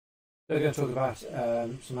So we're going to talk about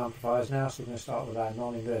some amplifiers now. So we're going to start with our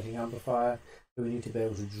non-inverting amplifier. So we need to be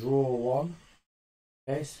able to draw one.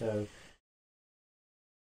 Okay, so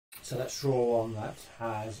let's draw one that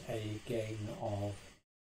has a gain of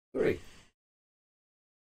 3.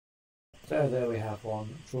 So there we have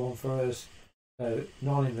one drawn for us. So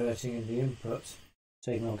non-inverting in the input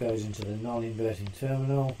signal goes into the non-inverting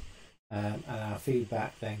terminal, and our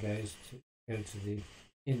feedback then goes to the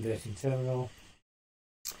inverting terminal.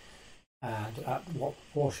 And at what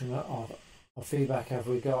proportion of feedback have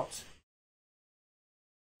we got?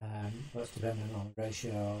 That's dependent on the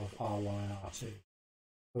ratio of R1 and R2.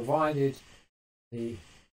 Provided the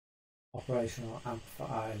operational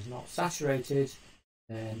amplifier is not saturated,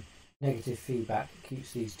 then negative feedback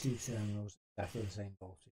keeps these two terminals exactly the same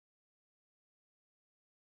voltage.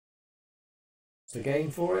 So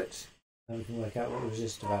gain for it, and we can work out what the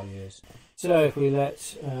resistor value is. So if we let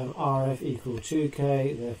RF equal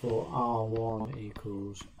 2K, therefore R1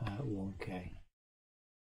 equals 1K.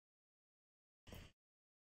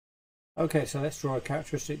 Okay, so let's draw a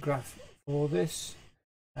characteristic graph for this.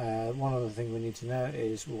 One other thing we need to know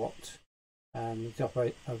is what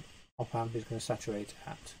the op-amp is going to saturate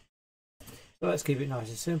at. So let's keep it nice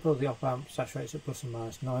and simple. The op-amp saturates at plus or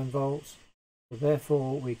minus 9 volts. So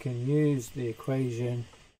therefore we can use the equation,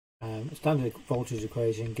 standard voltage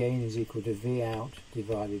equation, gain is equal to V out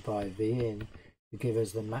divided by V in, to give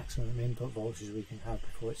us the maximum input voltage we can have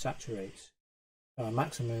before it saturates. So our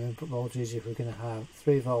maximum input voltage, if we're going to have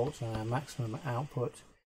 3 volts, and our maximum output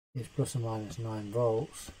is plus or minus 9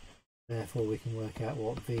 volts, therefore we can work out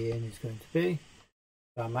what V in is going to be.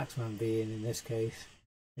 So our maximum V in this case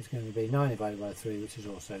is going to be 9 divided by 3, which is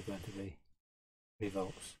also going to be 3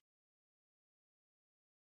 volts.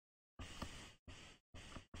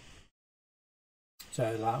 So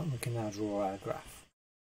we can now draw our graph.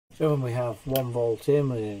 So when we have 1 volt in,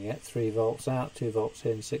 we're going to get 3 volts out, 2 volts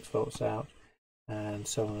in, 6 volts out, and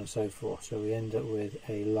so on and so forth. So we end up with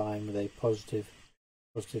a line with a positive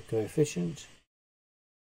coefficient.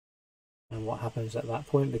 And what happens at that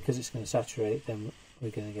point, because it's going to saturate, then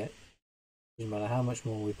we're going to get, doesn't matter how much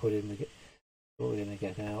more we put in, we get what we're going to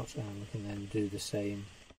get out, and we can then do the same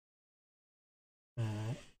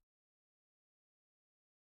and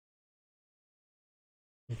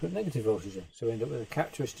put negative voltage in. So we end up with a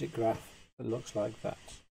characteristic graph that looks like that.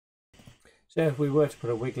 So if we were to put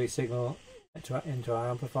a wiggly signal into our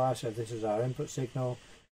amplifier, so this is our input signal,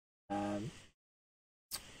 then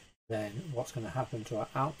what's going to happen to our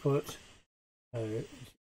output? So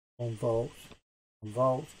 1 volt, 1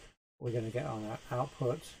 volt, we're going to get on our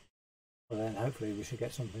output, well then hopefully we should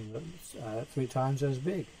get something that's 3 times as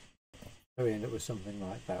big. So we end up with something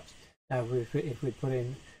like that. Now if we put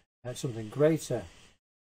in something greater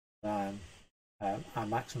than our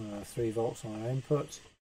maximum of 3 volts on our input,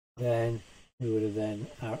 then we would have then,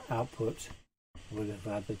 our output would have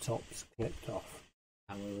had the tops clipped off,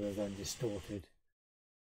 and we would have then distorted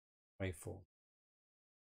waveform.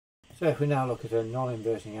 So if we now look at a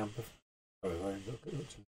non-inverting amplifier,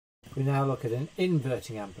 we now look at an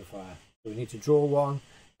inverting amplifier. So we need to draw one,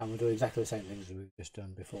 and we'll do exactly the same things as we've just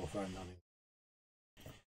done before for a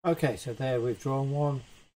non-inverting. Okay, so there we've drawn one.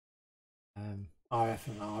 RF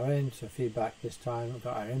and RN, so feedback this time. We've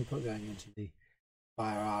got our input going into the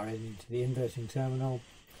via RN into the inverting terminal,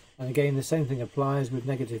 and again the same thing applies with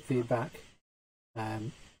negative feedback.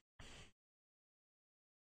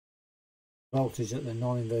 Voltage at the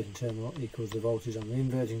non-inverting terminal equals the voltage on the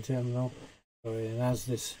inverting terminal. And as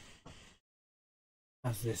this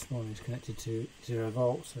one is connected to 0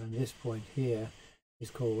 volts, and this point here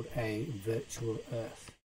is called a virtual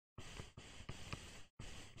earth.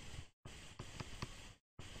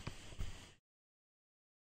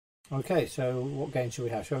 Okay, so what gain should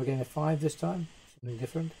we have? Shall we gain a 5 this time? Something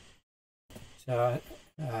different? So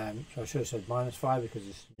I should have said -5 because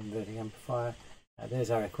it's an inverting amplifier.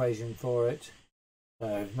 There's our equation for it.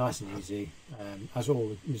 So nice and easy. As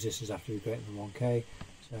all resistors have to be greater than 1K.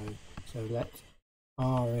 So let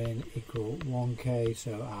Rn equal 1K,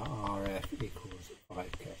 so our RF equals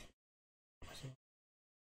 5K.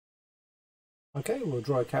 Okay, we'll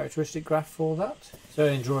draw a characteristic graph for that. So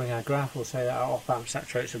in drawing our graph, we'll say that our op-amp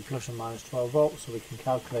saturates at plus or minus 12 volts, so we can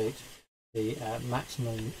calculate the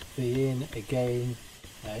maximum V in again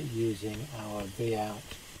using our V out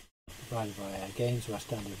divided by our gain, so our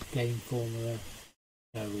standard gain formula.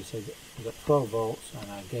 So we said we've got 12 volts and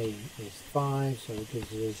our gain is 5, so it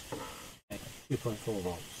gives us 2.4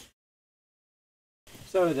 volts.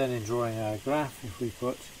 So then in drawing our graph, if we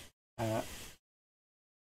put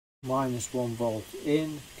 -1 volt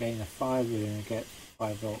in, gain of 5, we're going to get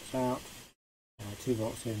 5 volts out, 2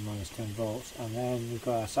 volts in minus 10 volts, and then we've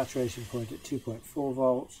got our saturation point at 2.4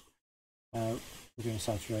 volts. We're going to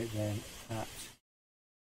saturate then at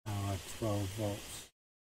our 12 volts.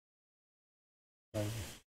 So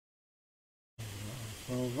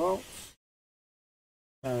 12 volts.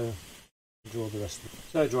 So draw the rest of it.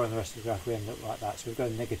 So drawing the rest of the graph, we end up like that. So we've got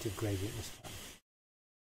a negative gradient this time.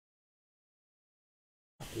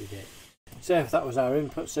 Happy day. So if that was our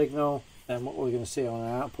input signal, then what we're going to see on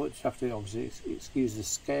our output, you have to obviously excuse the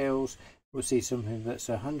scales. We'll see something that's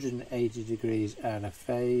 180 degrees out of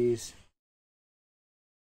phase.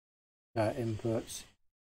 Our inputs.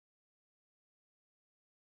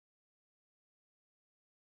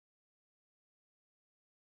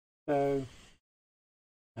 So,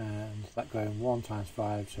 and that going 1 times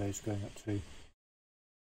 5, so it's going up to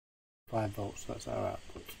 5 volts. That's our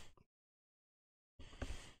output.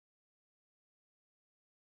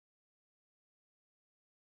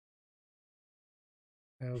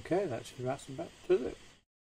 Okay, that should wrap some back to it.